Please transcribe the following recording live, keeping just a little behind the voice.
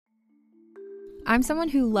I'm someone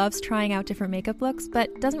who loves trying out different makeup looks,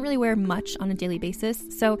 but doesn't really wear much on a daily basis,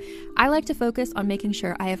 so I like to focus on making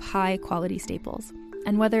sure I have high quality staples.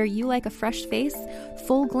 And whether you like a fresh face,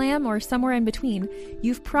 full glam, or somewhere in between,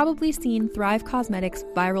 you've probably seen Thrive Causemetics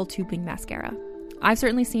Viral Tubing Mascara. I've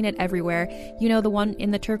certainly seen it everywhere. You know, the one in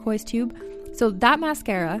the turquoise tube? So that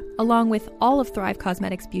mascara, along with all of Thrive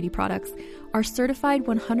Causemetics beauty products, are certified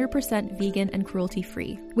 100% vegan and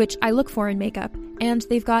cruelty-free, which I look for in makeup, and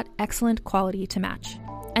they've got excellent quality to match.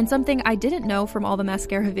 And something I didn't know from all the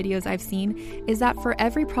mascara videos I've seen is that for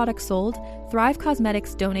every product sold, Thrive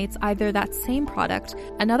Causemetics donates either that same product,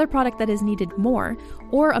 another product that is needed more,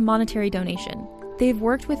 or a monetary donation. They've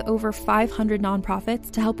worked with over 500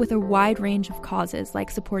 nonprofits to help with a wide range of causes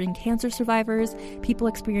like supporting cancer survivors, people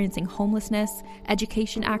experiencing homelessness,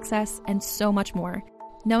 education access, and so much more.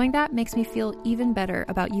 Knowing that makes me feel even better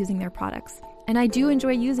about using their products. And I do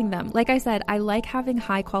enjoy using them. Like I said, I like having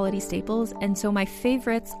high quality staples, and so my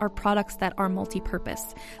favorites are products that are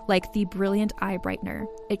multi-purpose, like the Brilliant Eye Brightener.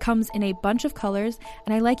 It comes in a bunch of colors,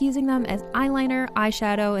 and I like using them as eyeliner,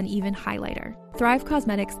 eyeshadow, and even highlighter. Thrive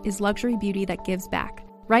Causemetics is luxury beauty that gives back.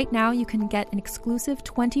 Right now, you can get an exclusive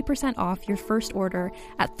 20% off your first order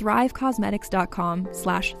at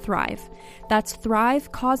thrivecausemetics.com/thrive. That's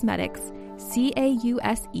Thrive Causemetics,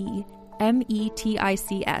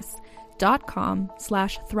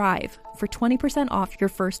 CAUSEMETICS.com/thrive for 20% off your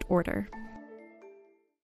first order.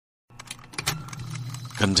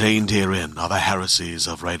 Contained herein are the heresies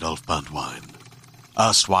of Radolf Burntwine,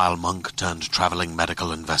 erstwhile monk turned traveling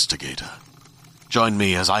medical investigator. Join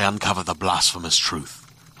me as I uncover the blasphemous truth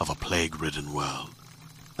of a plague-ridden world,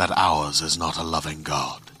 that ours is not a loving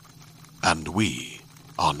God, and we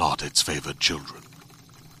are not its favored children.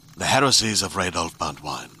 The Heresies of Radolf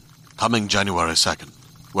Burntwine, coming January 2nd,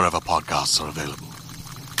 wherever podcasts are available.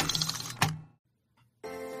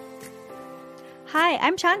 Hi,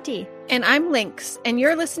 I'm Shanti. And I'm Lynx, and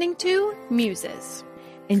you're listening to Muses.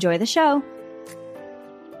 Enjoy the show.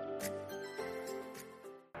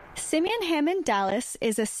 Simeon Hammond Dallas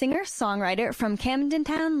is a singer-songwriter from Camden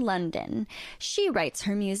Town, London. She writes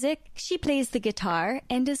her music, she plays the guitar,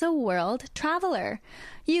 and is a world traveler.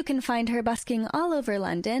 You can find her busking all over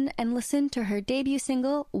London and listen to her debut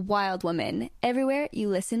single, Wild Woman, everywhere you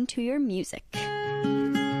listen to your music.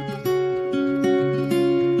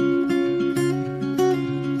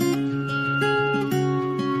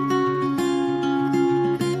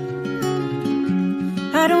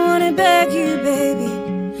 I don't wanna beg you, baby.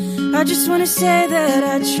 I just wanna say that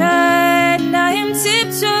I tried, and I am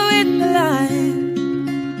tiptoeing the line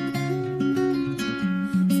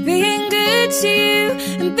of being good to you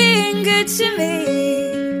and being good to me.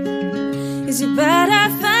 Is it bad I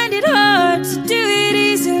find it hard to do it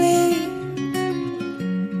easily?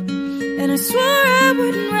 And I swore I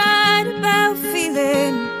wouldn't write about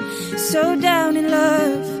feeling so down in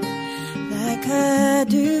love like I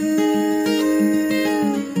do.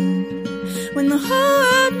 When the whole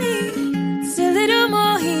world needs a little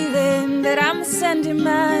more healing, that I'm sending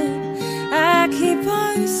mine. I keep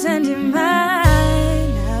on sending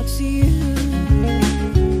mine out to you.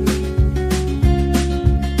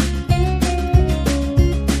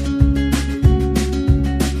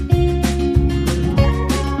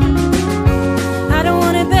 I don't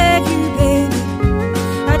wanna beg you, baby.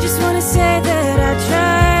 I just wanna say that I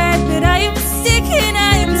tried, but I am sick and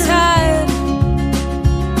I am tired.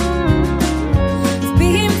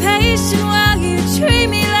 While you treat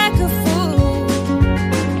me like a fool,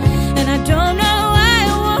 and I don't know why I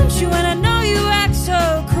want you, and I know you act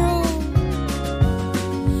so cruel.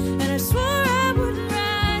 And I swore I wouldn't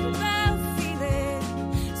write about feeling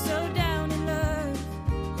so down in love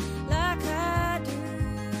like I do.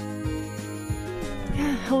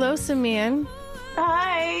 Hello, Simeon.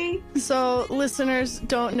 Hi. So, listeners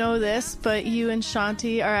don't know this, but you and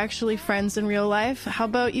Shanti are actually friends in real life. How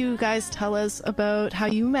about you guys tell us about how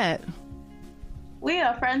you met? We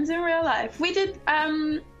are friends in real life. We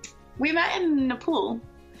met in Nepal.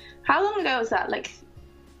 How long ago was that? Like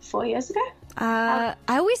 4 years ago? I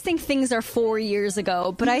always think things are 4 years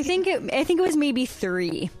ago, but I think it was maybe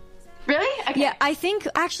 3. Really? Okay. Yeah, I think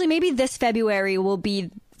actually maybe this February will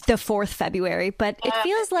be the 4th February, but it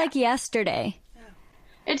feels like yesterday.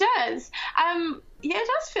 It does. Yeah, it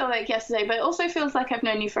does feel like yesterday, but it also feels like I've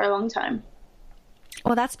known you for a long time.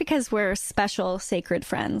 Well, that's because we're special, sacred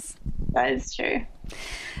friends. That is true.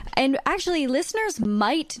 And actually, listeners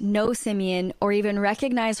might know Simeon or even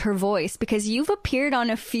recognize her voice because you've appeared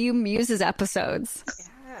on a few Muses episodes.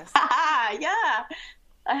 Yes. Yeah,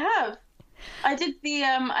 I have. I did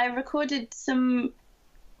I recorded some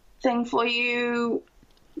thing for you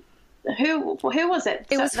who was it?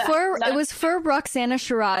 It was for Roxana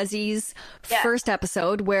Shirazi's first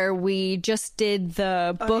episode where we just did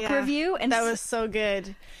the book review, and that was so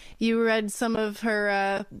good. You read some of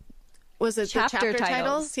her was it chapter the chapter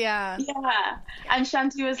titles? Yeah. And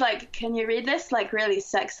Shanti was like, "Can you read this like really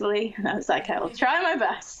sexily?" And I was like, "I will try my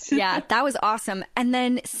best." Yeah, that was awesome. And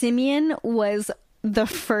then Simeon was the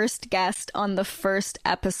first guest on the first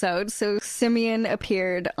episode. So Simeon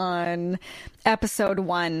appeared on episode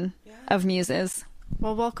 1 of Muses.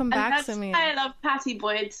 Well, welcome back, that's Simeon. why I love Patty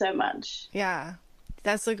Boyd so much. Yeah.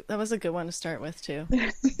 That was a good one to start with, too.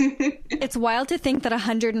 It's wild to think that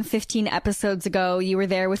 115 episodes ago, you were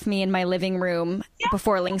there with me in my living room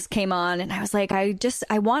before Links came on. And I was like, I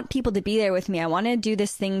want people to be there with me. I want to do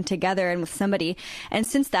this thing together and with somebody. And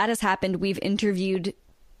since that has happened, we've interviewed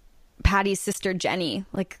Patty's sister, Jenny.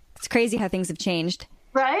 Like, it's crazy how things have changed.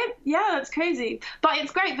 Right? Yeah, that's crazy. But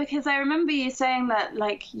it's great because I remember you saying that,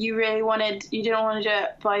 like, you didn't want to do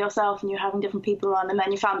it by yourself and you're having different people on, and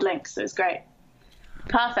then you found Links, so it's great.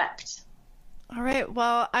 Perfect. All right.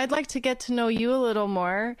 Well, I'd like to get to know you a little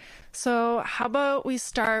more. So how about we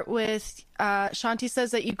start with, Shanti says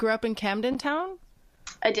that you grew up in Camden Town?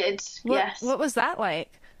 I did, yes. What was that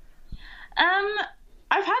like?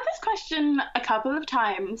 I've had this question a couple of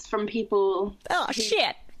times from people. Oh,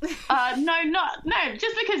 shit. No,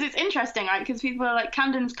 just because it's interesting, right? Because people are like,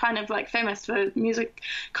 Camden's kind of like famous for music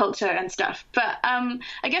culture and stuff. But I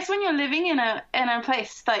guess when you're living in a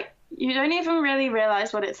place, like, you don't even really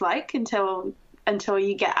realize what it's like until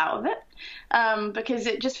you get out of it, because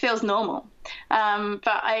it just feels normal. But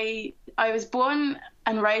I was born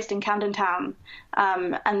and raised in Camden Town,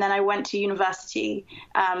 and then I went to university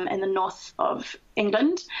in the north of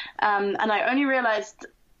England, and I only realized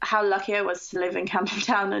how lucky I was to live in Camden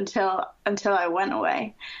Town until I went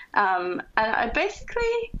away. And I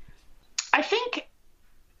think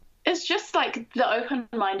it's just like the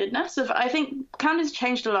open-mindedness of, I think Camden's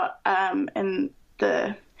changed a lot in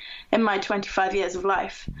my 25 years of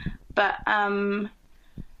life. But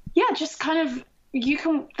just kind of,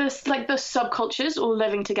 there's like the subcultures all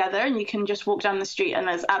living together, and you can just walk down the street and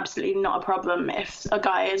there's absolutely not a problem if a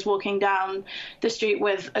guy is walking down the street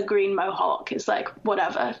with a green mohawk. It's like,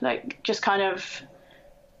 whatever, like, just kind of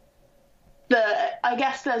I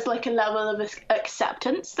guess there's like a level of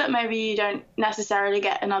acceptance that maybe you don't necessarily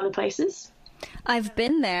get in other places. I've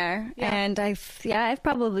been there, and I've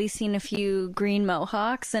probably seen a few green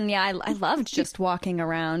mohawks, and I loved just walking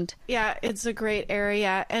around. Yeah, it's a great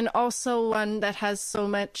area, and also one that has so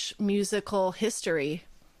much musical history.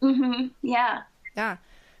 Mm-hmm. Yeah.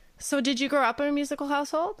 So did you grow up in a musical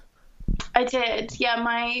household? I did. Yeah,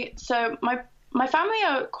 my family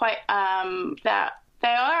are quite they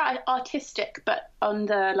are artistic, but on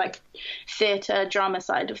the like theatre drama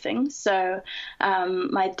side of things. So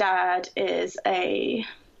my dad is a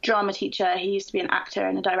drama teacher. He used to be an actor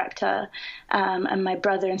and a director. And my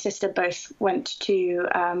brother and sister both went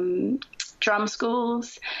to drama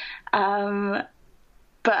schools. But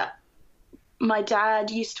my dad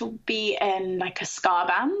used to be in like a ska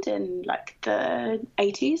band in like the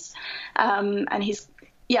 80s. And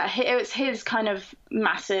it was his kind of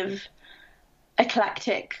massive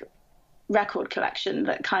eclectic record collection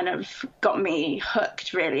that kind of got me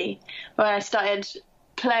hooked, really. When I started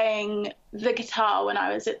playing the guitar when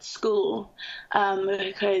I was at school,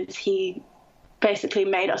 because he basically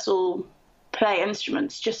made us all play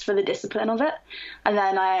instruments just for the discipline of it. And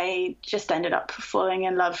then I just ended up falling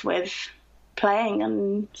in love with playing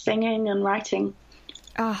and singing and writing.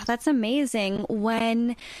 Oh, that's amazing.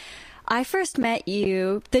 When I first met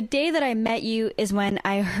you, the day that I met you is when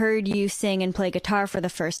I heard you sing and play guitar for the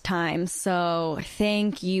first time. So I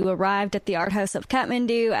think you arrived at the Art House of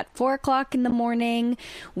Kathmandu at 4 o'clock in the morning.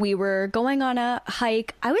 We were going on a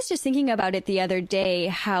hike. I was just thinking about it the other day,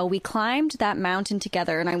 how we climbed that mountain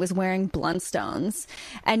together and I was wearing Bluntstones.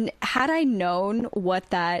 And had I known what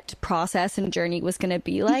that process and journey was going to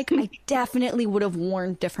be like, I definitely would have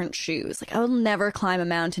worn different shoes. Like, I will never climb a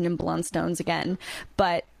mountain in Bluntstones again.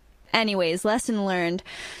 But anyways, lesson learned.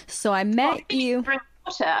 So I met you. Bring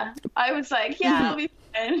water. I was like, I'll be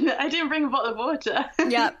fine. I didn't bring a bottle of water.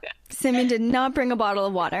 Yep. Simeon did not bring a bottle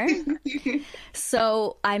of water.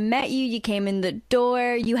 So I met you. You came in the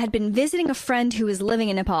door. You had been visiting a friend who was living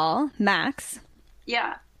in Nepal, Max.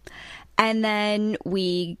 Yeah. And then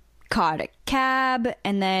we caught a cab,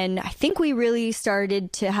 and then I think we really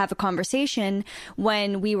started to have a conversation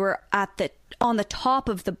when we were on the top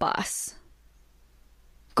of the bus.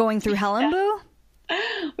 Going through Helenbu?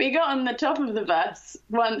 We got on the top of the bus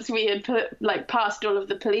once we had passed all of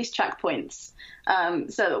the police checkpoints,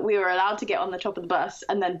 so that we were allowed to get on the top of the bus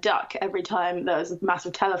and then duck every time there was a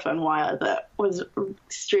massive telephone wire that was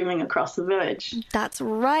streaming across the village. That's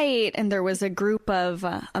right. And there was a group of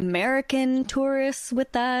American tourists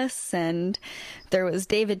with us, and there was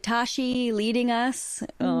David Tashi leading us.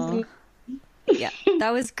 Yeah,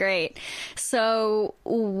 that was great. So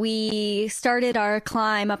we started our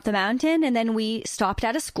climb up the mountain, and then we stopped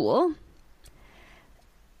at a school.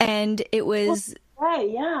 And it was... Right,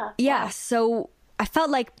 yeah. Yeah, so I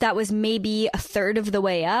felt like that was maybe a third of the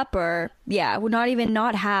way up, or, yeah,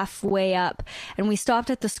 not halfway up. And we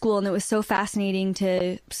stopped at the school, and it was so fascinating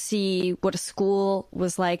to see what a school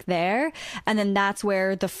was like there. And then that's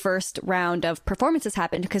where the first round of performances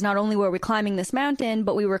happened, because not only were we climbing this mountain,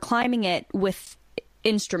 but we were climbing it with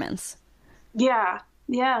instruments. Yeah.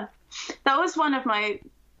 That was one of my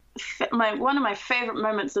favorite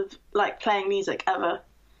moments of like playing music ever.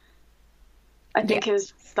 I think it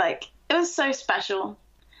was so special.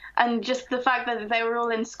 And just the fact that they were all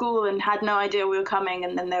in school and had no idea we were coming,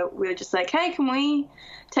 and then we were just like, hey, can we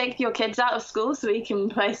take your kids out of school so we can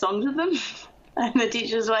play songs with them? And the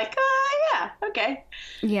teacher's like, yeah, okay.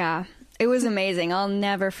 Yeah, it was amazing. I'll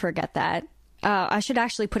never forget that. I should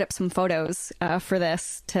actually put up some photos for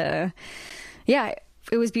this to... Yeah,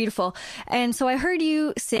 it was beautiful. And so I heard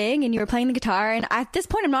you sing and you were playing the guitar. And at this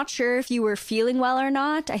point, I'm not sure if you were feeling well or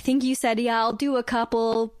not. I think you said, yeah, I'll do a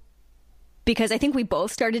couple, because I think we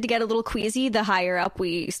both started to get a little queasy the higher up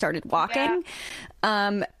we started walking.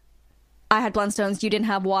 Yeah. I had Blundstones, you didn't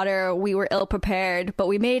have water, we were ill prepared, but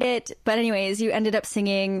we made it. But anyways, you ended up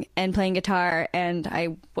singing and playing guitar, and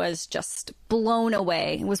I was just blown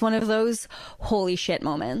away. It was one of those holy shit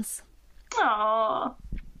moments. Aww.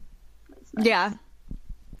 Nice. Yeah.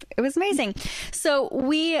 It was amazing. So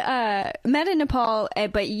we met in Nepal,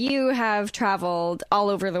 but you have traveled all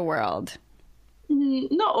over the world.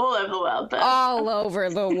 Not all over the world, but... All over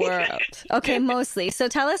the world. Okay, mostly. So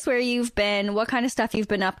tell us where you've been, what kind of stuff you've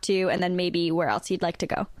been up to, and then maybe where else you'd like to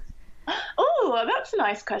go. Oh, that's a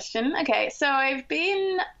nice question. Okay, so I've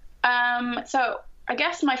been... So I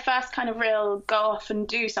guess my first kind of real go off and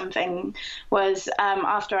do something was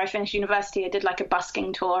after I finished university, I did like a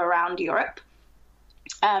busking tour around Europe.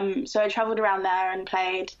 So I traveled around there and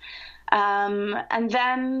played... and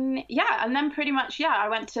then pretty much, I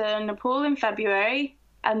went to Nepal in February,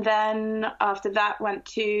 and then after that went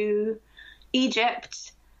to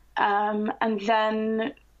Egypt, and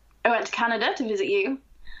then I went to Canada to visit you.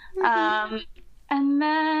 Mm-hmm. And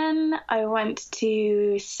then I went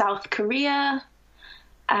to South Korea,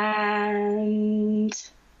 and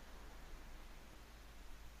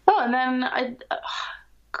then I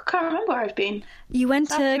can't remember where I've been. You went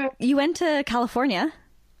to California?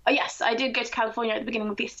 Oh, yes, I did go to California at the beginning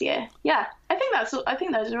of this year. Yeah, I think those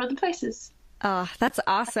are all the places. Oh, that's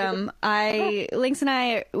awesome. Lynx and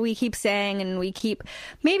I, we keep saying, and we keep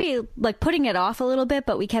maybe like putting it off a little bit,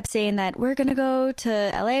 but we kept saying that we're going to go to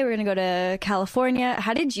LA, we're going to go to California.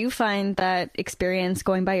 How did you find that experience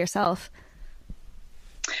going by yourself?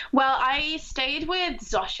 Well, I stayed with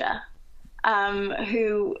Zosha,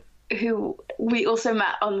 who we also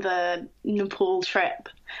met on the Nepal trip.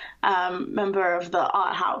 Member of the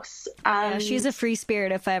art house. Yeah, she's a free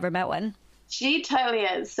spirit if I ever met one. She totally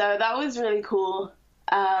is. So that was really cool.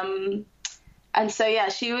 And so, yeah,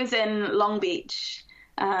 she was in Long Beach.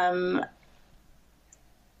 I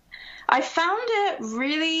found it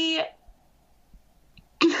really...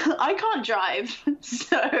 I can't drive,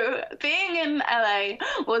 so being in LA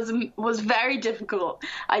was very difficult.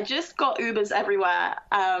 I just got Ubers everywhere,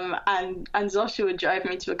 and Zosha would drive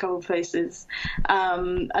me to a couple of places,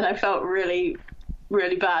 and I felt really,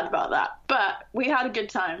 really bad about that. But we had a good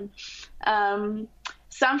time.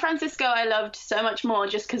 San Francisco I loved so much more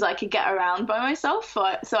just because I could get around by myself,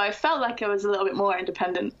 so I felt like I was a little bit more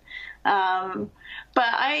independent. But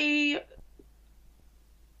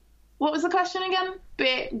what was the question again?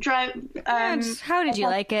 How did you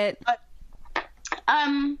like it?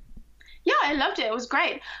 Yeah, I loved it. It was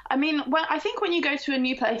great. I mean, I think when you go to a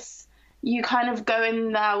new place, you kind of go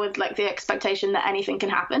in there with like the expectation that anything can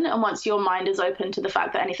happen. And once your mind is open to the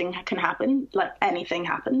fact that anything can happen, like anything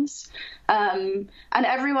happens. And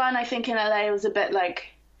everyone, I think in LA was a bit like,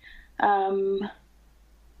 that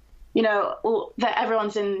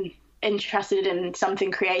everyone's interested in something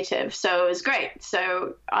creative, so it was great.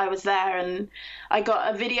 So I was there and I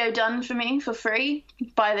got a video done for me for free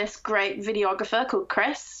by this great videographer called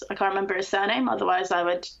Chris. I can't remember his surname, otherwise I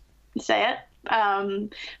would say it.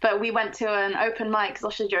 But we went to an open mic.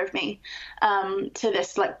 Zosha drove me to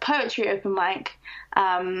this like poetry open mic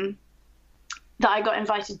that I got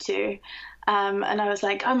invited to. And I was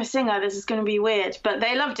like, I'm a singer, this is going to be weird. But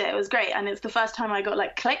they loved it. It was great. And it's the first time I got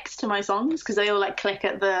like clicks to my songs, because they all like click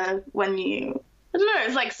at when you, I don't know,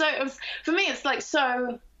 it's like so, for me, it's like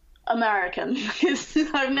so American, because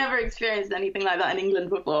I've never experienced anything like that in England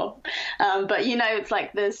before. But you know, it's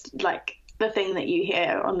like this, like the thing that you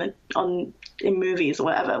hear in movies or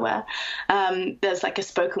whatever, where there's like a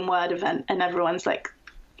spoken word event and everyone's like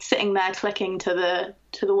sitting there clicking to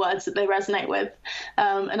the words that they resonate with,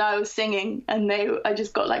 and I was singing and I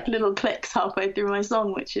just got like little clicks halfway through my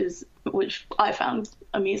song, which I found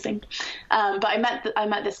amusing. But I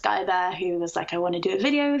met this guy there who was like, I want to do a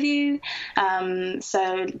video with you.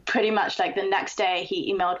 So pretty much like the next day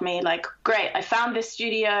he emailed me like, great, I found this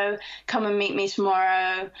studio, come and meet me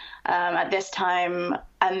tomorrow at this time.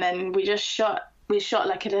 And then we shot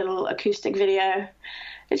like a little acoustic video.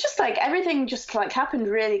 It's just like everything just like happened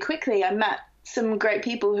really quickly. I met some great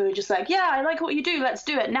people who were just like, yeah, I like what you do, let's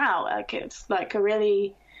do it now. Like it's like a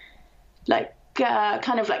really like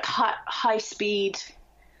kind of like high speed,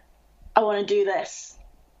 I want to do this,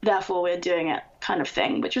 therefore we're doing it kind of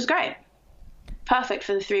thing, which was great. Perfect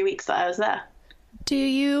for the 3 weeks that I was there. Do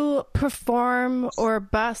you perform or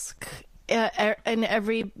busk in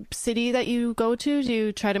every city that you go to? Do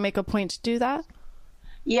you try to make a point to do that?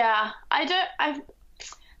 Yeah,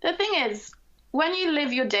 the thing is, when you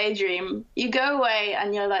live your daydream, you go away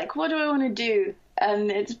and you're like, what do I want to do? And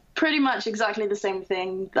it's pretty much exactly the same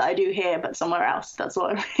thing that I do here, but somewhere else. That's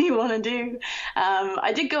what I really want to do.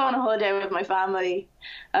 I did go on a holiday with my family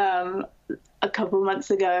a couple months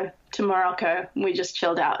ago to Morocco. We just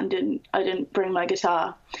chilled out and I didn't bring my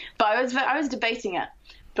guitar. But I was debating it.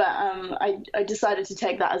 But I decided to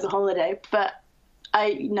take that as a holiday. But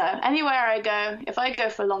anywhere I go, if I go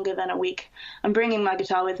for longer than a week, I'm bringing my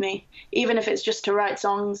guitar with me, even if it's just to write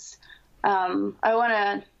songs. When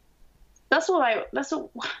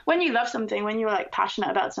you love something, when you're like passionate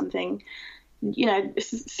about something, you know,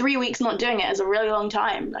 3 weeks not doing it is a really long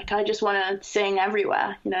time. Like I just want to sing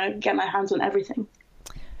everywhere, you know, get my hands on everything.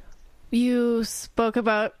 You spoke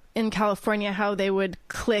about in California how they would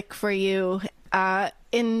click for you.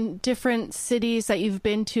 In different cities that you've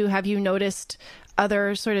been to, have you noticed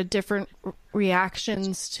other sort of different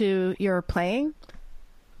reactions to your playing?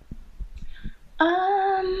 No,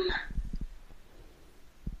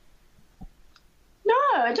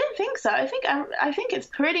 I don't think so. I think it's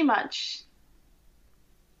pretty much,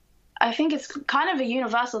 I think it's kind of a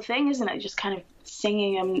universal thing, isn't it? Just kind of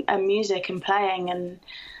singing and music and playing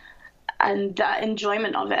and that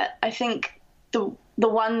enjoyment of it. I think the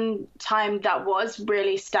one time that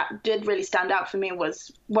did really stand out for me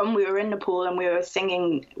was when we were in Nepal and we were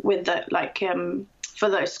singing with for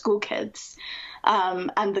those school kids,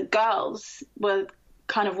 and the girls were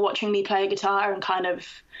kind of watching me play guitar and kind of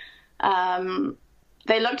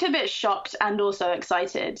they looked a bit shocked and also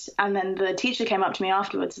excited. And then the teacher came up to me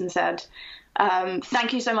afterwards and said,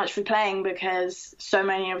 thank you so much for playing, because so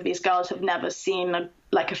many of these girls have never seen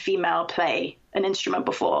a female play an instrument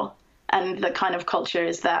before. And the kind of culture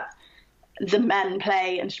is that the men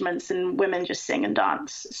play instruments and women just sing and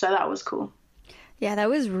dance. So that was cool. Yeah, that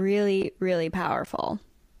was really, really powerful.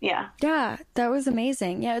 Yeah. Yeah, that was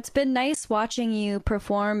amazing. Yeah, it's been nice watching you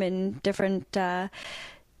perform in different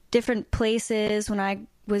places. When I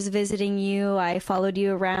was visiting you, I followed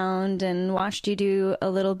you around and watched you do a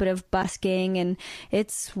little bit of busking. And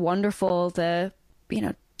it's wonderful, the, you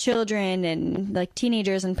know, children and like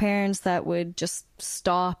teenagers and parents that would just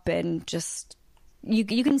stop and just you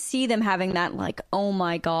can see them having that like, oh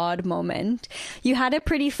my god moment. You had a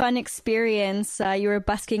pretty fun experience. You were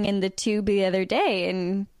busking in the Tube the other day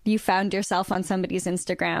and you found yourself on somebody's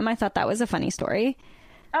Instagram. I thought that was a funny story.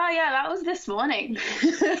 Oh yeah, that was this morning.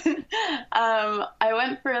 I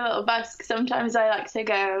went for a little busk. Sometimes I like to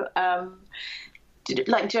go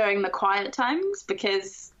during the quiet times,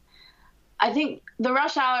 because I think the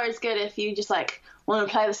rush hour is good if you just like want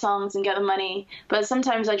to play the songs and get the money, but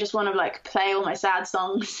sometimes I just want to like play all my sad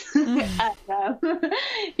songs. And,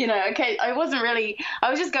 you know, okay, I was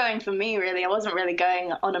just going for me, really. I wasn't really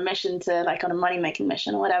going on a mission to like on a money making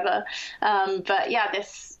mission or whatever. But yeah,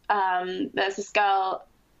 there's this girl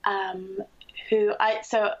who I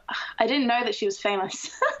didn't know that she was famous,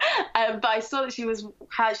 but I saw that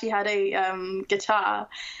she had a guitar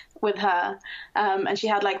with her, and she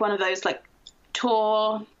had like one of those like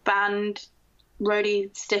tour band roadie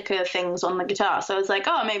sticker things on the guitar. So I was like,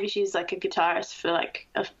 oh, maybe she's like a guitarist for like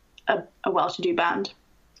a well-to-do band.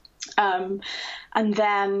 And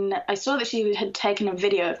then I saw that she had taken a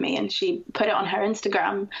video of me and she put it on her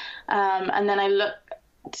Instagram. And then I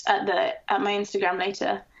looked at my Instagram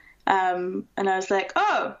later, and I was like,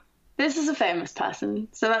 oh, this is a famous person.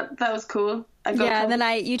 So that was cool. Yeah, and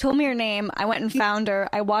then you told me her name. I went and found her.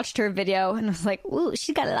 I watched her video and I was like, ooh,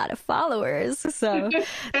 she's got a lot of followers. So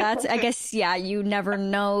that's, I guess, yeah, you never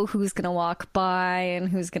know who's going to walk by and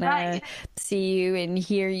who's going to see you and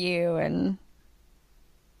hear you. And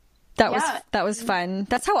that was fun.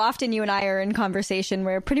 That's how often you and I are in conversation.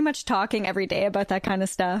 We're pretty much talking every day about that kind of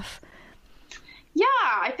stuff. Yeah,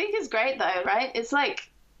 I think it's great though, right? It's like,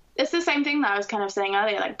 it's the same thing that I was kind of saying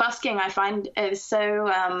earlier. Like busking, I find is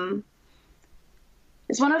so,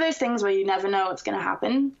 it's one of those things where you never know what's going to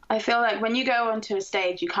happen. I feel like when you go onto a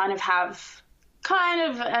stage, you kind of have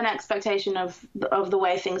an expectation of the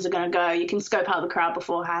way things are going to go. You can scope out the crowd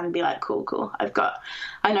beforehand and be like, cool.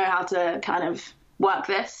 I know how to kind of work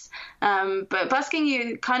this. But busking,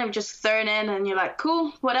 you kind of just thrown in and you're like,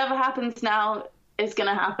 cool, whatever happens now is going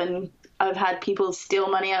to happen. I've had people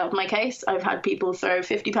steal money out of my case. I've had people throw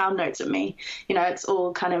 50-pound notes at me. You know, it's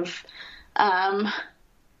all kind of,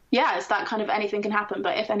 it's that kind of anything can happen.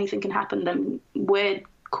 But if anything can happen, then weird,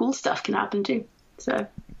 cool stuff can happen too. So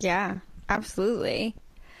yeah, absolutely.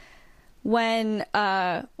 When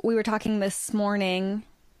we were talking this morning,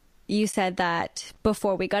 you said that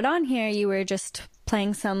before we got on here, you were just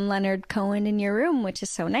playing some Leonard Cohen in your room, which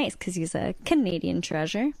is so nice because he's a Canadian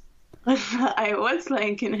treasure. I was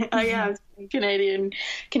playing Canadian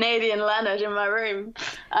Leonard in my room.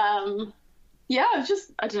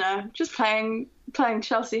 Just playing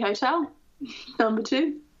Chelsea Hotel number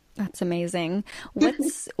 2. That's amazing.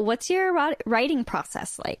 What's your writing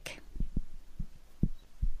process like?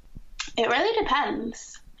 It really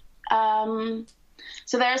depends. So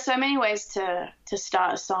there are so many ways to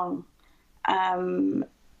start a song, and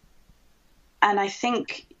I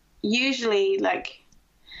think usually like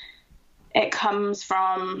it comes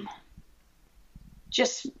from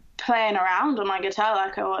just playing around on my guitar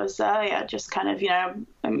like I was earlier, just kind of, you know,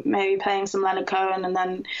 maybe playing some Leonard Cohen and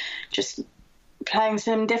then just playing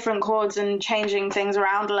some different chords and changing things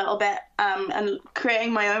around a little bit, and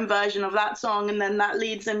creating my own version of that song. And then that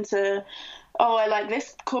leads into, oh, I like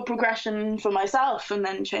this chord progression for myself, and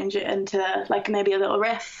then change it into like maybe a little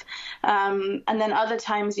riff. And then other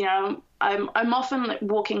times, you know, I'm often like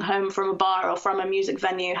walking home from a bar or from a music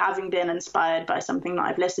venue, having been inspired by something that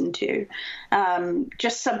I've listened to,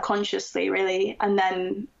 just subconsciously, really. And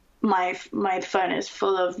then my phone is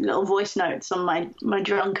full of little voice notes on my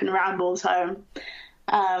drunken rambles home.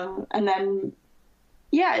 And then,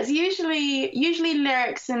 yeah, it's usually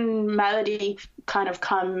lyrics and melody kind of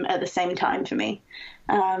come at the same time for me.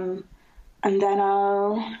 And then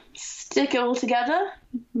I'll stick it all together,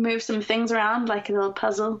 move some things around like a little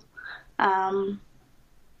puzzle. And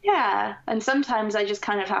sometimes I just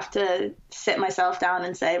kind of have to sit myself down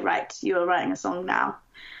and say, right, you're writing a song now.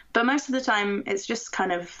 But most of the time it's just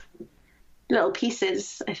kind of little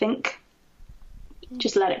pieces, I think.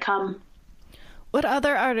 Just let it come. What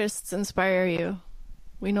other artists inspire you?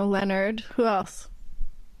 We know Leonard. Who else?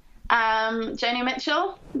 Joni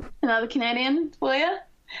Mitchell, another Canadian warrior.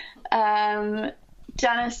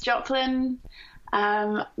 Janis Joplin.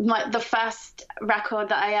 The first record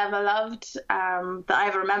that I ever loved, that I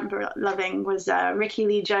ever remember loving, was Ricky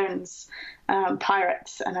Lee Jones,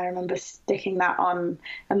 Pirates. And I remember sticking that on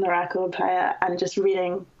the record player and just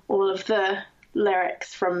reading all of the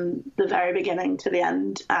lyrics from the very beginning to the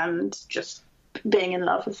end and just being in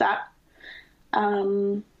love with that.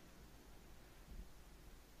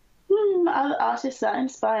 Other artists that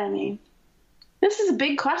inspire me. This is a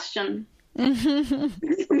big question. I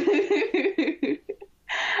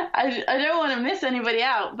don't want to miss anybody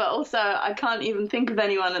out, but also I can't even think of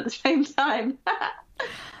anyone at the same time.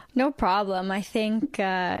 No problem. I think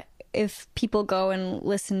if people go and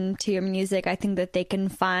listen to your music, I think that they can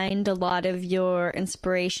find a lot of your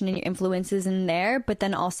inspiration and your influences in there, but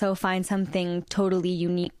then also find something totally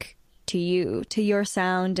unique to you, to your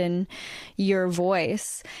sound and your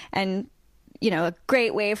voice. And, you know, a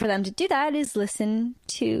great way for them to do that is listen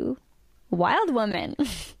to Wild Woman.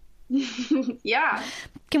 Yeah.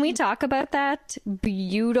 Can we talk about that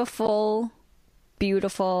beautiful,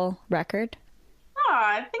 beautiful record?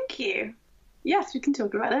 Oh, thank you. Yes, we can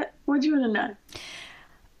talk about it. What do you want to know?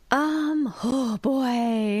 Oh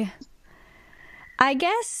boy. I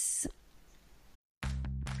guess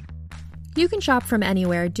you can shop from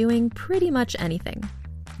anywhere doing pretty much anything.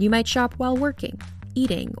 You might shop while working,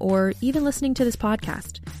 eating, or even listening to this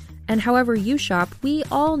podcast. And however you shop, we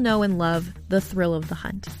all know and love the thrill of the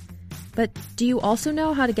hunt. But do you also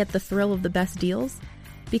know how to get the thrill of the best deals?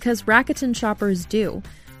 Because Rakuten shoppers do.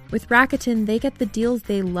 With Rakuten, they get the deals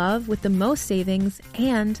they love with the most savings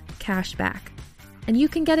and cash back. And you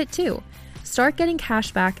can get it too. Start getting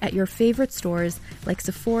cash back at your favorite stores like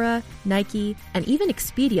Sephora, Nike, and even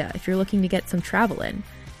Expedia if you're looking to get some travel in.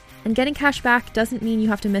 And getting cash back doesn't mean you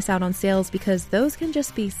have to miss out on sales because those can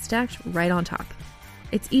just be stacked right on top.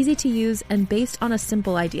 It's easy to use and based on a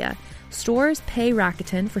simple idea. Stores pay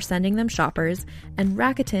Rakuten for sending them shoppers, and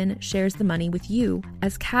Rakuten shares the money with you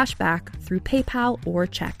as cash back through PayPal or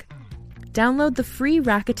check. Download the free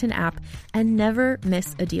Rakuten app and never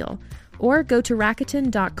miss a deal. Or go to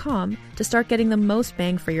Rakuten.com to start getting the most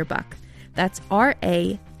bang for your buck. That's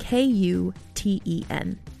Rakuten.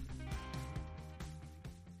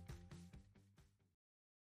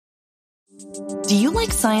 Do you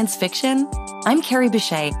like science fiction? I'm Carrie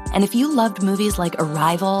Bechet, and if you loved movies like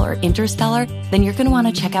Arrival or Interstellar, then you're going to want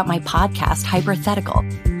to check out my podcast, Hypothetical.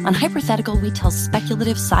 On Hypothetical, we tell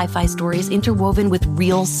speculative sci-fi stories interwoven with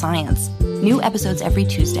real science. New episodes every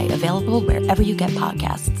Tuesday, available wherever you get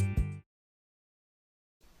podcasts.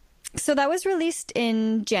 So that was released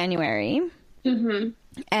in January. Mm-hmm.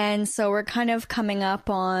 And so we're kind of coming up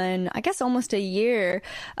on, I guess, almost a year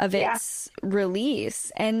of its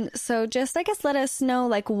release. And so just, I guess, let us know,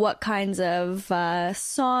 like, what kinds of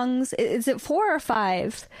songs. Is it 4 or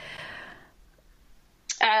 5?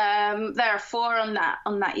 There are 4 on that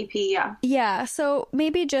EP, yeah. Yeah, so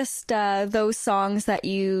maybe just those songs that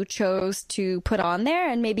you chose to put on there,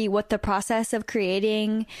 and maybe what the process of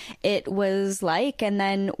creating it was like, and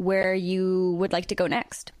then where you would like to go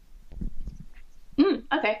next.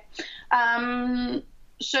 Okay.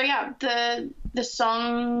 So yeah, the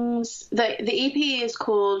songs, the EP is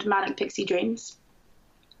called Manic Pixie Dreams.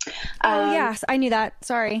 Oh yes, I knew that.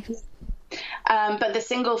 Sorry. But the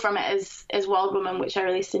single from it is Wild Woman, which I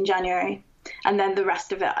released in January, and then the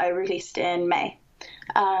rest of it I released in May.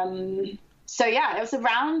 So yeah, it was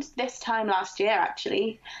around this time last year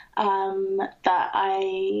actually that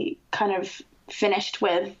I kind of finished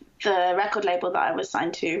with the record label that I was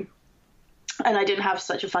signed to. And I didn't have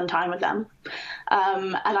such a fun time with them.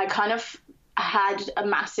 And I kind of had a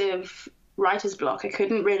massive writer's block. I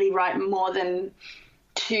couldn't really write more than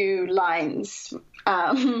 2 lines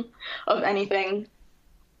of anything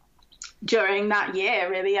during that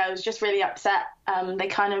year, really. I was just really upset. I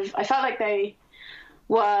felt like they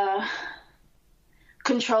were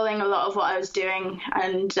controlling a lot of what I was doing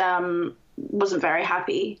and wasn't very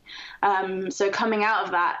happy. So coming out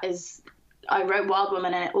of that I wrote Wild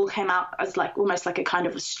Woman, and it all came out as like almost like a kind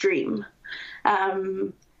of a stream.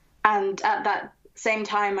 And at that same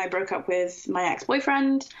time, I broke up with my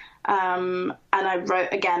ex-boyfriend, and I wrote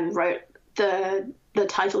the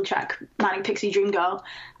title track, Manic Pixie Dream Girl,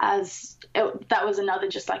 that was another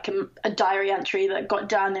just like a diary entry that got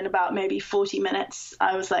done in about maybe 40 minutes.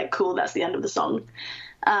 I was like, cool, that's the end of the song.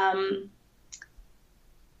 And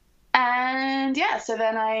yeah, so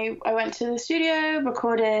then I went to the studio,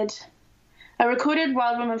 I recorded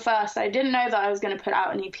Wild Woman first. I didn't know that I was going to put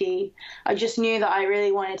out an EP. I just knew that I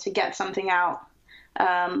really wanted to get something out.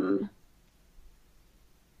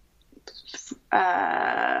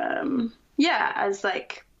 As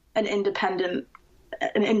like an independent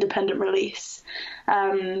release.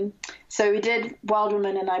 So we did Wild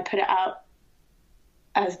Woman, and I put it out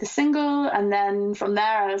as the single. And then from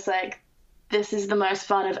there, I was like, this is the most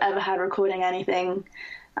fun I've ever had recording anything.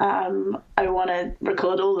 I want to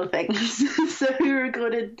record all the things. So we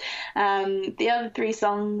recorded the other 3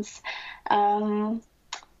 songs. And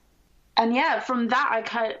yeah, from that, I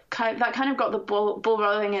kind of got the ball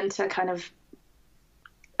rolling into kind of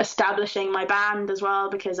establishing my band as well,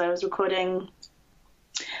 because I was recording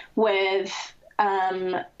with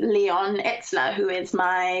Leon Itzler, who is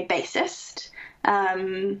my bassist.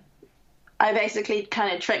 I basically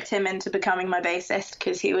kind of tricked him into becoming my bassist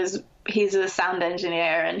because he's a sound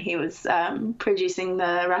engineer, and he was producing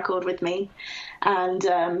the record with me. And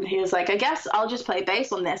he was like, I guess I'll just play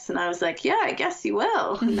bass on this. And I was like, yeah, I guess you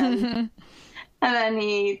will. And then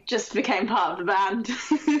he just became part of the band.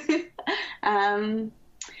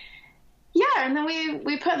 And then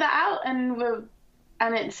we put that out,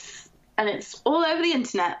 and it's all over the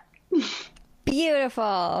internet.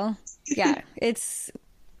 Beautiful. Yeah,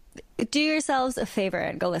 do yourselves a favor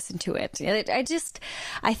and go listen to it.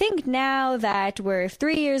 I think now that we're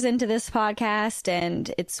 3 years into this podcast,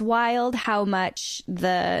 and it's wild how much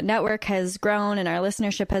the network has grown and our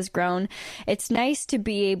listenership has grown, it's nice to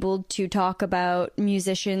be able to talk about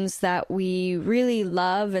musicians that we really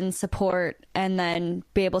love and support, and then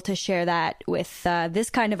be able to share that with this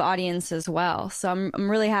kind of audience as well. So I'm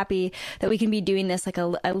really happy that we can be doing this like a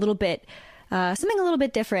little bit something a little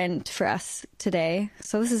bit different for us today.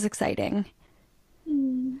 So this is exciting.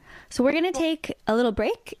 So we're going to take a little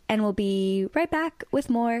break, and we'll be right back with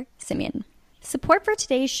more Simeon. Support for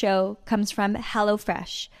today's show comes from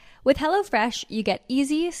HelloFresh. With HelloFresh, you get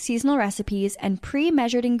easy, seasonal recipes and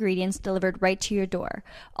pre-measured ingredients delivered right to your door.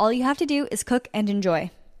 All you have to do is cook and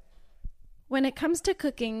enjoy. When it comes to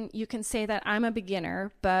cooking, you can say that I'm a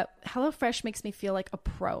beginner, but HelloFresh makes me feel like a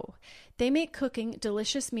pro. They make cooking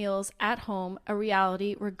delicious meals at home a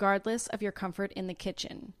reality regardless of your comfort in the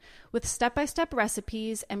kitchen. With step-by-step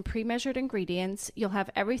recipes and pre-measured ingredients, you'll have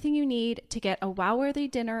everything you need to get a wow-worthy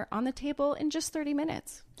dinner on the table in just 30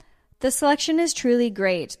 minutes. The selection is truly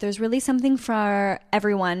great. There's really something for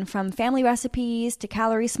everyone, from family recipes to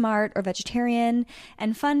calorie smart or vegetarian,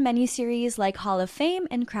 and fun menu series like Hall of Fame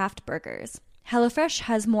and craft burgers. HelloFresh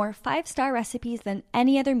has more 5-star recipes than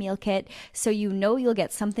any other meal kit, so you know you'll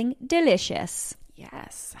get something delicious.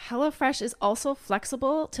 Yes, HelloFresh is also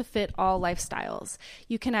flexible to fit all lifestyles.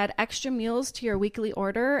 You can add extra meals to your weekly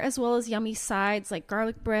order, as well as yummy sides like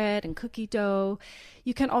garlic bread and cookie dough.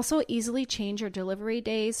 You can also easily change your delivery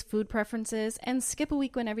days, food preferences, and skip a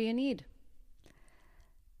week whenever you need.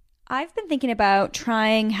 I've been thinking about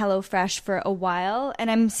trying HelloFresh for a while,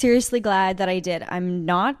 and I'm seriously glad that I did. I'm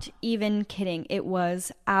not even kidding. It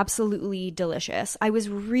was absolutely delicious. I was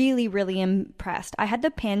really, really impressed. I had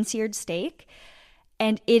the pan-seared steak,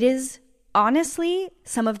 and it is honestly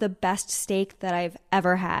some of the best steak that I've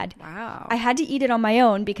ever had. Wow. I had to eat it on my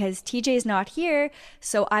own because TJ's not here,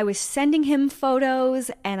 so I was sending him photos,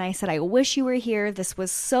 and I said, I wish you were here. This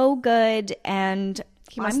was so good, and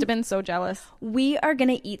he must have been so jealous. We are going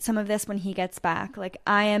to eat some of this when he gets back. Like,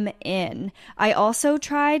 I am in. I also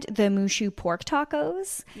tried the Mushu pork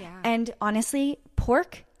tacos. Yeah. And honestly,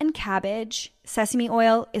 pork and cabbage, sesame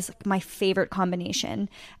oil is my favorite combination.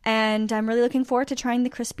 And I'm really looking forward to trying the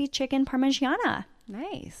crispy chicken parmigiana.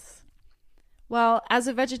 Nice. Well, as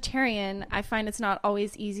a vegetarian, I find it's not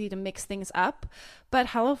always easy to mix things up, but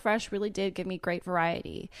HelloFresh really did give me great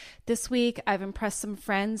variety. This week, I've impressed some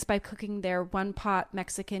friends by cooking their one-pot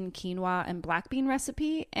Mexican quinoa and black bean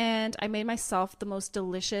recipe, and I made myself the most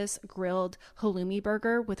delicious grilled halloumi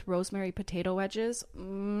burger with rosemary potato wedges.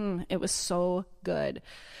 It was so good.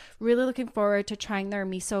 Really looking forward to trying their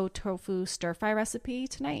miso tofu stir-fry recipe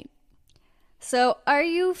tonight. So, are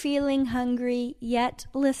you feeling hungry yet,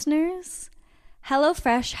 listeners?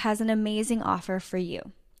 HelloFresh has an amazing offer for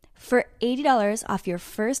you. For $80 off your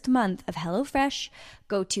first month of HelloFresh,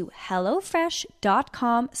 go to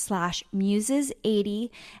hellofresh.com/muses80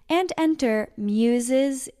 and enter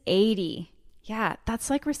muses80. Yeah, that's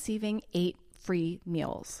like receiving 8 free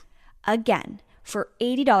meals. Again, for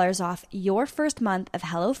 $80 off your first month of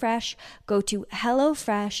HelloFresh, go to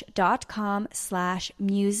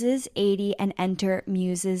hellofresh.com/muses80 and enter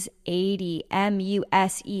muses80,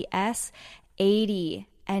 MUSES 80.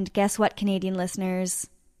 And guess what, Canadian listeners?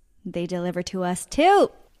 They deliver to us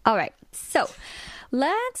too. All right, so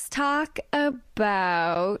let's talk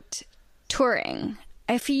about touring.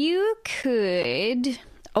 If you could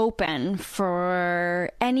open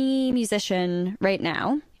for any musician right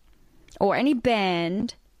now or any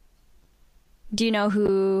band, do you know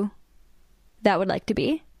who that would like to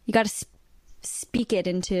be? You got to speak it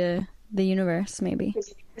into the universe, maybe.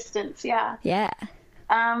 Existence, yeah. Yeah.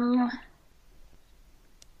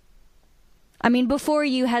 I mean, before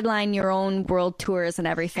you headline your own world tours and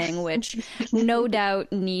everything, which no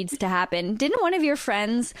doubt needs to happen. Didn't one of your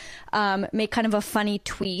friends make kind of a funny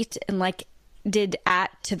tweet and like did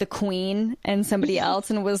 @ the Queen and somebody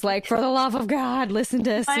else and was like, for the love of God, listen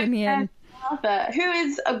to Simeon? Martha, who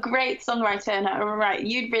is a great songwriter in her own right.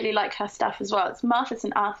 You'd really like her stuff as well. It's Martha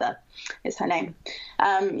St. Arthur is her name.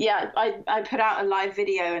 I put out a live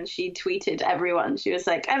video and she tweeted everyone. She was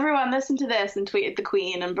like, everyone listen to this, and tweeted the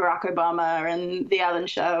Queen and Barack Obama and The Ellen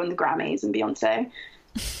Show and the Grammys and Beyonce.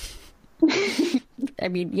 I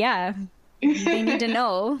mean, yeah, they need to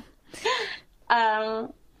know. Yeah,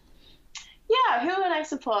 who would I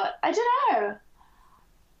support? I don't know.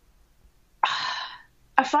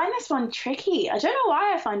 I find this one tricky. I don't know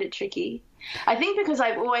why I find it tricky. I think because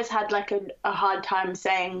I've always had like a hard time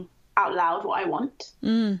saying out loud what I want.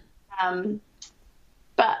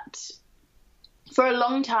 But for a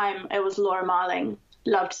long time, it was Laura Marling.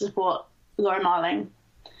 Loved to support Laura Marling.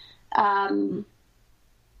 And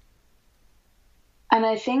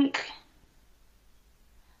I think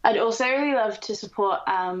I'd also really love to support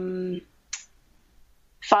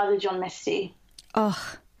Father John Misty. Oh,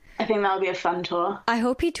 I think that'll be a fun tour. I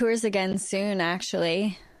hope he tours again soon,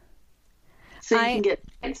 actually. So you can get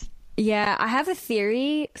tickets. Yeah, I have a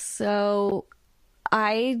theory. So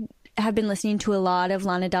I have been listening to a lot of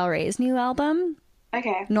Lana Del Rey's new album.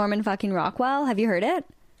 Okay. Norman fucking Rockwell. Have you heard it?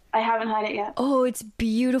 I haven't heard it yet. Oh, it's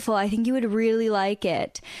beautiful. I think you would really like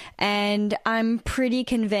it. And I'm pretty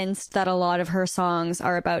convinced that a lot of her songs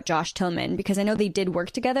are about Josh Tillman, because I know they did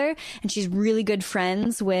work together, and she's really good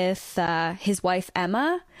friends with his wife,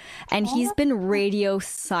 Emma. And he's been radio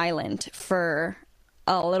silent for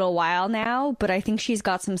a little while now, but I think she's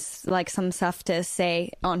got some stuff to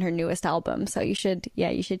say on her newest album. So you should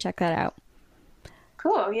check that out.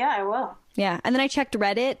 Cool. Yeah, I will. Yeah. And then I checked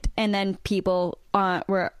Reddit, and then people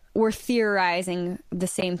were theorizing the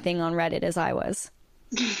same thing on Reddit as I was.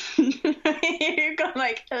 You've got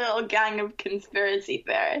like a little gang of conspiracy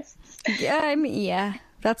theorists. Yeah, I mean, yeah,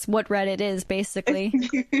 that's what Reddit is, basically.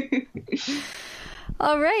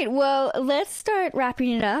 All right, well, let's start wrapping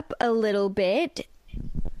it up a little bit.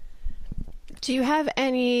 Do you have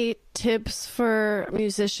any tips for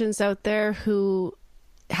musicians out there who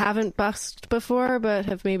haven't busked before but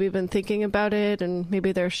have maybe been thinking about it, and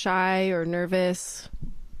maybe they're shy or nervous?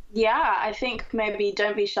 Yeah, I think maybe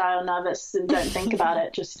don't be shy or nervous and don't think about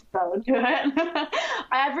it. Just go and do it.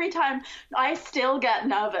 Every time I still get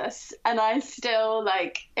nervous, and I still,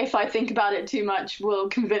 like, if I think about it too much, will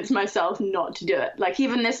convince myself not to do it. Like,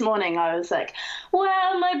 even this morning I was like,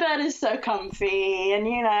 well, my bed is so comfy and,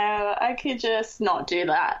 you know, I could just not do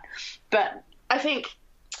that. But I think,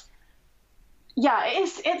 yeah,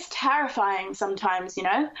 it's terrifying sometimes, you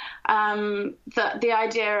know, the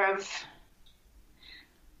idea of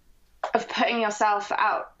putting yourself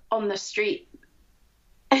out on the street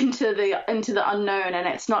into the unknown, and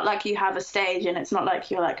it's not like you have a stage, and it's not like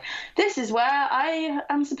you're like, this is where I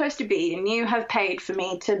am supposed to be, and you have paid for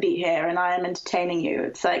me to be here, and I am entertaining you.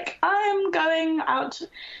 It's like, I'm going out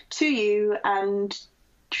to you and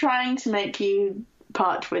trying to make you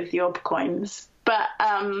part with your coins. But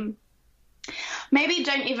maybe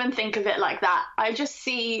don't even think of it like that. I just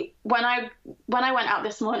see, when I went out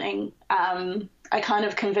this morning, I kind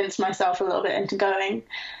of convinced myself a little bit into going,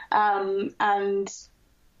 and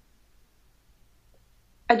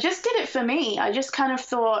I just did it for me. I just kind of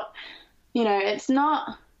thought, you know, it's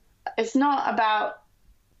not about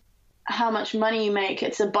how much money you make.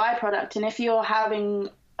 It's a byproduct, and if you're having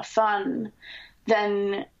fun,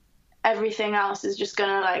 then everything else is just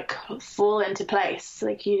gonna like fall into place.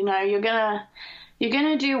 Like, you know, you're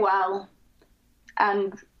gonna do well,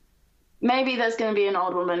 and maybe there's going to be an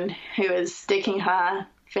old woman who is sticking her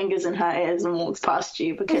fingers in her ears and walks past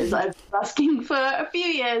you, because I've been asking for a few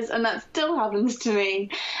years and that still happens to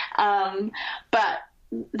me. But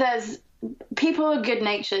people are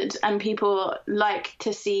good-natured, and people like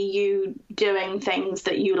to see you doing things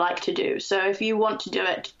that you like to do. So if you want to do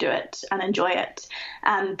it and enjoy it,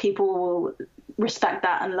 and people will respect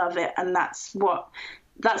that and love it. And that's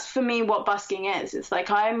for me what busking is. It's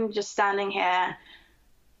like, I'm just standing here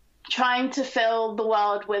trying to fill the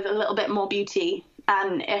world with a little bit more beauty,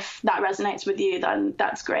 and if that resonates with you, then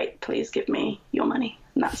that's great. Please give me your money,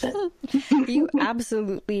 and that's it. You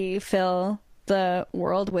absolutely fill the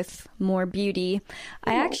world with more beauty.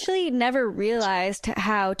 I actually never realized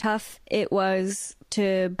how tough it was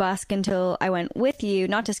to busk until I went with you,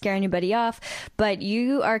 not to scare anybody off, but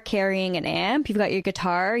you are carrying an amp, you've got your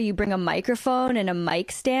guitar, you bring a microphone and a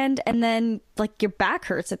mic stand, and then like your back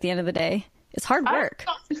hurts at the end of the day. It's hard work.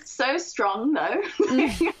 I'm so strong, though.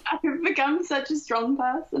 I've become such a strong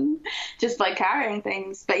person just by carrying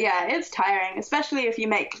things. But yeah, it's tiring, especially if you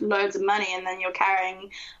make loads of money and then you're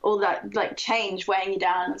carrying all that like change weighing you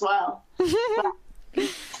down as well.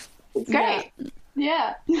 It's great.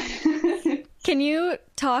 Yeah. Can you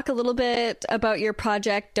talk a little bit about your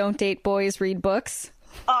project, Don't Date Boys, Read Books?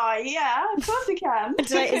 Oh, yeah, of course I can.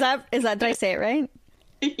 Did I say it right?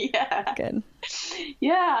 Yeah. Good.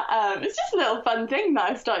 Yeah, it's just a little fun thing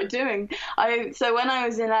that I started doing. So when I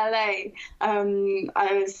was in LA,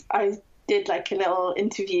 I did like a little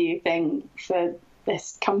interview thing for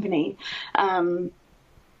this company.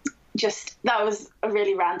 That was a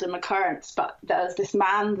really random occurrence, but there was this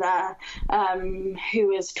man there who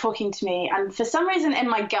was talking to me, and for some reason in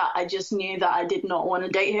my gut I just knew that I did not want to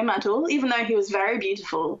date him at all, even though he was very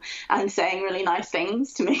beautiful and saying really nice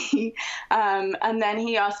things to me. And then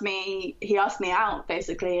he asked me out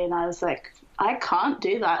basically, and I was like, I can't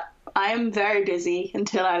do that. I'm very busy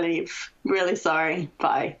until I leave. Really sorry.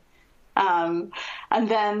 Bye. And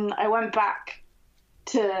then I went back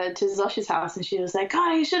to Zosh's house, and she was like,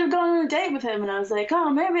 oh, you should have gone on a date with him. And I was like, oh,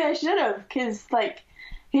 maybe I should have, because like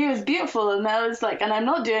he was beautiful, and I was like, and I'm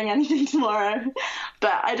not doing anything tomorrow.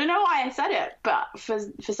 But I don't know why I said it, but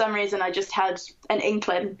for some reason I just had an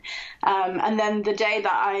inkling. And then the day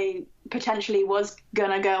that I potentially was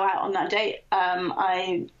gonna go out on that date,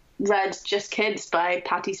 I read Just Kids by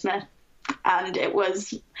Patti Smith, and it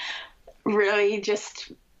was really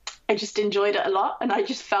just I just enjoyed it a lot, and I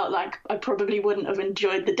just felt like I probably wouldn't have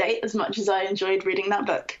enjoyed the date as much as I enjoyed reading that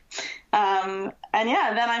book. And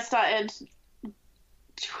yeah, then I started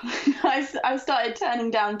turning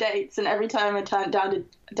down dates, and every time I turned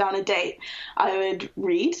down a date, I would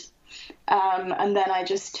read. And then I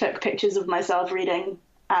just took pictures of myself reading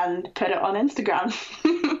and put it on Instagram.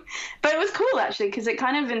 But it was cool, actually, because it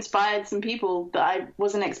kind of inspired some people that I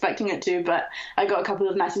wasn't expecting it to. But I got a couple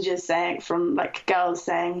of messages from like girls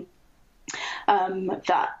saying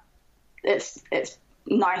that it's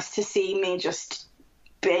nice to see me just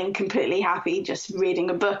being completely happy just reading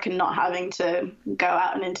a book and not having to go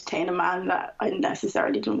out and entertain a man that I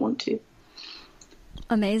necessarily didn't want to.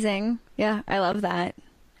 Amazing. Yeah, I love that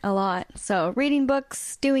a lot. So reading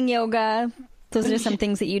books, doing yoga, those are some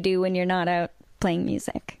things that you do when you're not out playing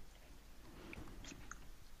music.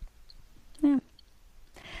 Yeah.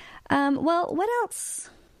 Well, what else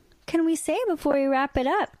can we say before we wrap it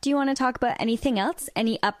up? Do you want to talk about anything else?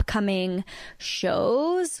 Any upcoming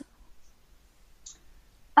shows?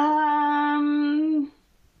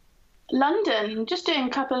 London. Just doing a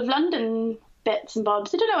couple of London bits and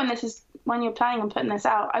bobs. I don't know when you're planning on putting this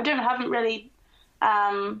out. I haven't really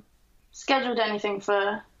scheduled anything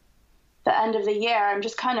for the end of the year. I'm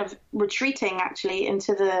just kind of retreating actually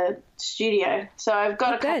into the studio. So I've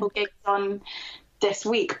got a couple gigs on this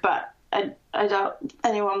week, but I doubt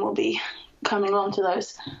anyone will be coming along to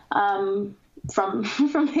those from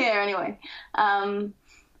here anyway.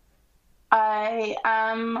 I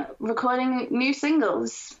am recording new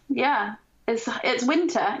singles. Yeah, it's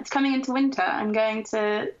winter. It's coming into winter. I'm going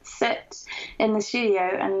to sit in the studio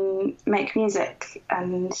and make music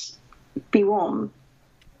and be warm.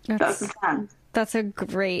 That's the plan. That's a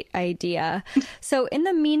great idea. So in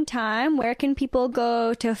the meantime, where can people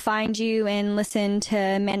go to find you and listen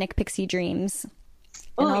to Manic Pixie Dreams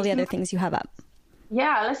and all the other things you have up?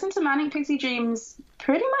 Yeah, listen to Manic Pixie Dreams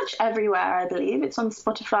pretty much everywhere, I believe. It's on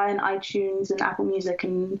Spotify and iTunes and Apple Music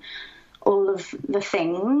and all of the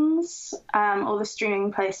things, all the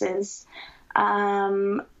streaming places. Got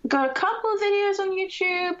a couple of videos on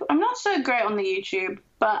YouTube. I'm not so great on the YouTube,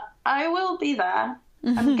 but I will be there.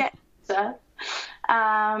 I'm getting better.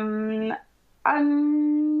 And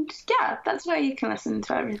yeah, that's where you can listen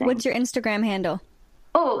to everything. What's your Instagram handle?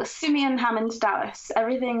 Oh, Simeon Hammond Dallas.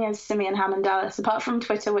 Everything is Simeon Hammond Dallas, apart from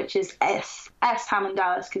Twitter, which is S Hammond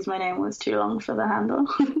Dallas, because my name was too long for the handle.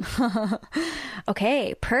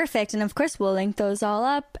 Okay, perfect. And of course, we'll link those all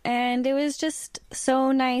up. And it was just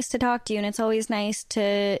so nice to talk to you. And it's always nice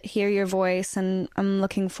to hear your voice. And I'm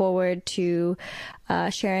looking forward to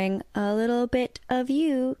sharing a little bit of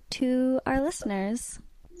you to our listeners.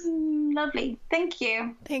 Lovely. Thank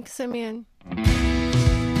you. Thanks, Simeon.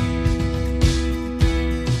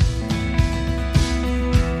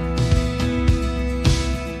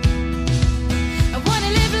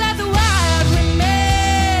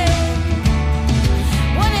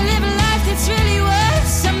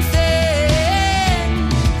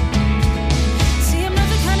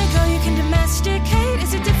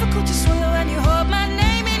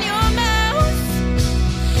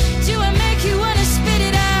 Do I make you wanna spit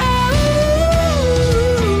it out?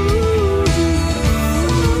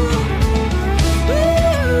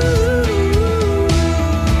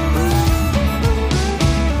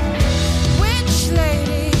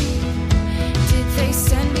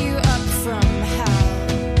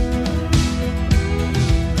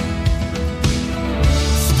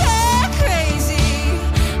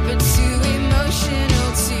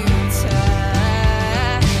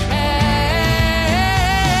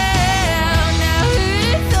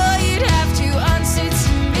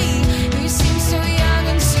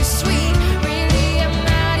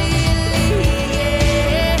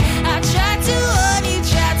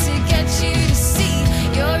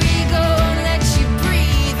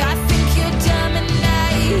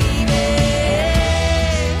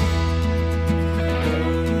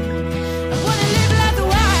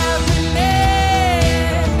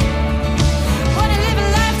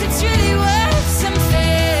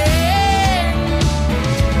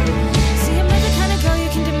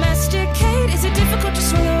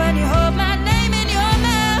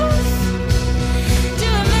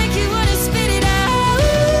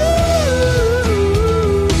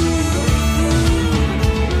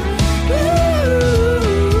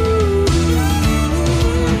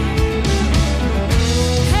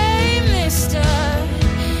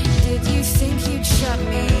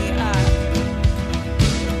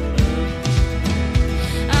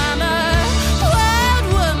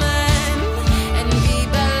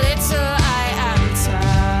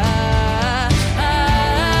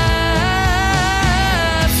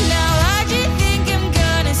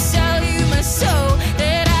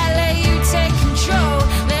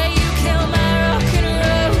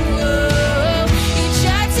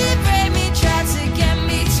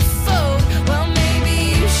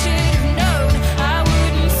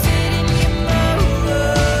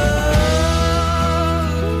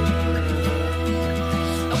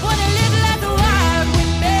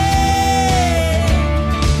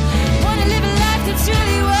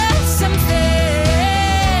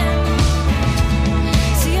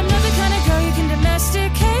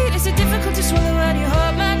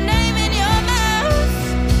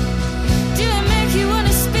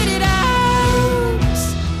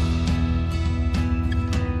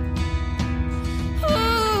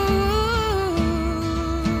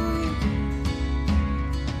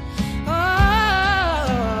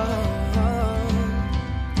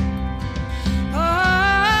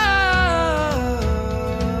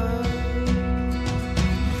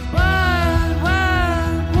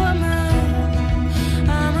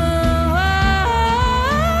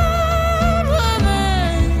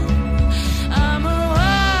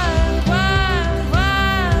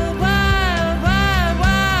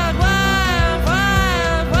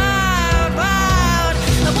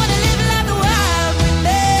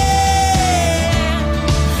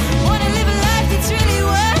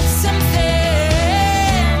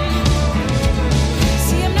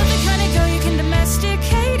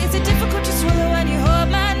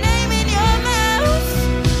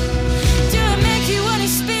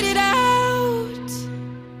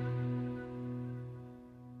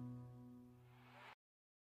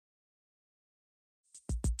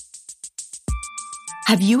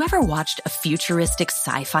 Have you ever watched a futuristic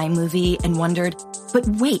sci-fi movie and wondered, but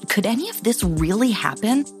wait, could any of this really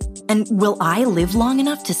happen? And will I live long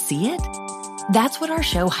enough to see it? That's what our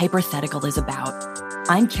show Hypothetical is about.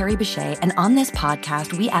 I'm Carrie Bechet, and on this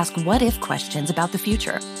podcast, we ask what-if questions about the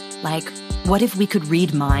future. Like, what if we could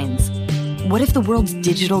read minds? What if the world's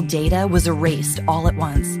digital data was erased all at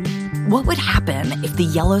once? What would happen if the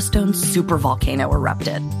Yellowstone supervolcano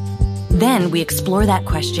erupted? Then we explore that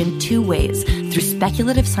question two ways, through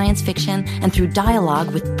speculative science fiction and through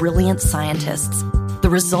dialogue with brilliant scientists. The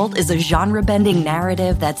result is a genre-bending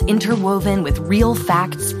narrative that's interwoven with real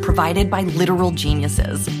facts provided by literal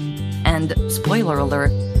geniuses. And, spoiler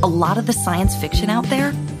alert, a lot of the science fiction out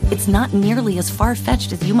there, it's not nearly as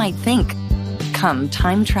far-fetched as you might think. Come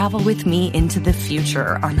time travel with me into the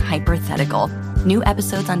future on Hypothetical. New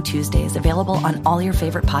episodes on Tuesdays, available on all your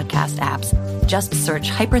favorite podcast apps. Just search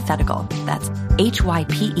Hypothetical. That's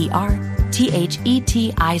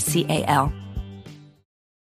Hyperthetical.